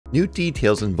New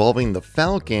details involving the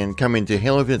Falcon coming to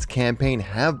Halo Infinite's campaign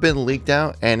have been leaked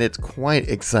out, and it's quite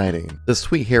exciting. This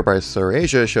tweet here by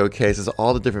Surasia showcases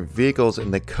all the different vehicles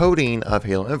in the coding of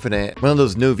Halo Infinite, one of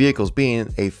those new vehicles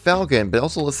being a Falcon, but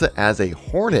also listed as a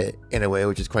Hornet in a way,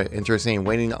 which is quite interesting,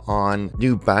 waiting on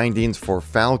new bindings for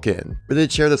Falcon. We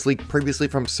did share this leak previously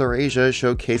from Surasia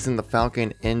showcasing the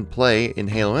Falcon in play in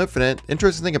Halo Infinite.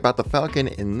 Interesting thing about the Falcon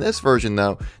in this version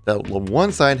though, that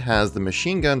one side has the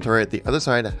machine gun turret, the other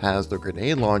side has the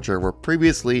grenade launcher, where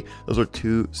previously those were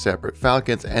two separate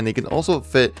Falcons, and they can also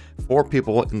fit 4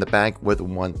 people in the back with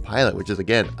 1 pilot, which is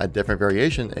again a different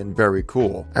variation and very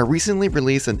cool. I recently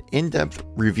released an in-depth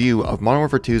review of Modern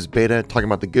Warfare 2's beta talking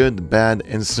about the good, the bad,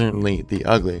 and certainly the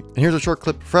ugly. And here's a short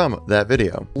clip from that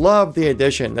video. Love the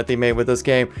addition that they made with this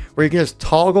game where you can just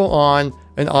toggle on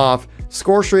and off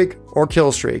score streak or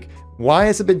kill streak. Why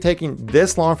has it been taking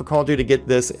this long for Call of Duty to get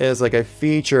this as like a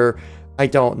feature? I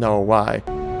don't know why.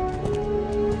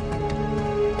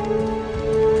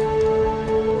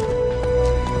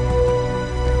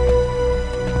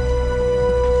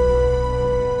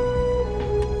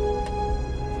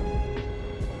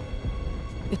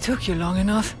 It took you long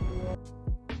enough.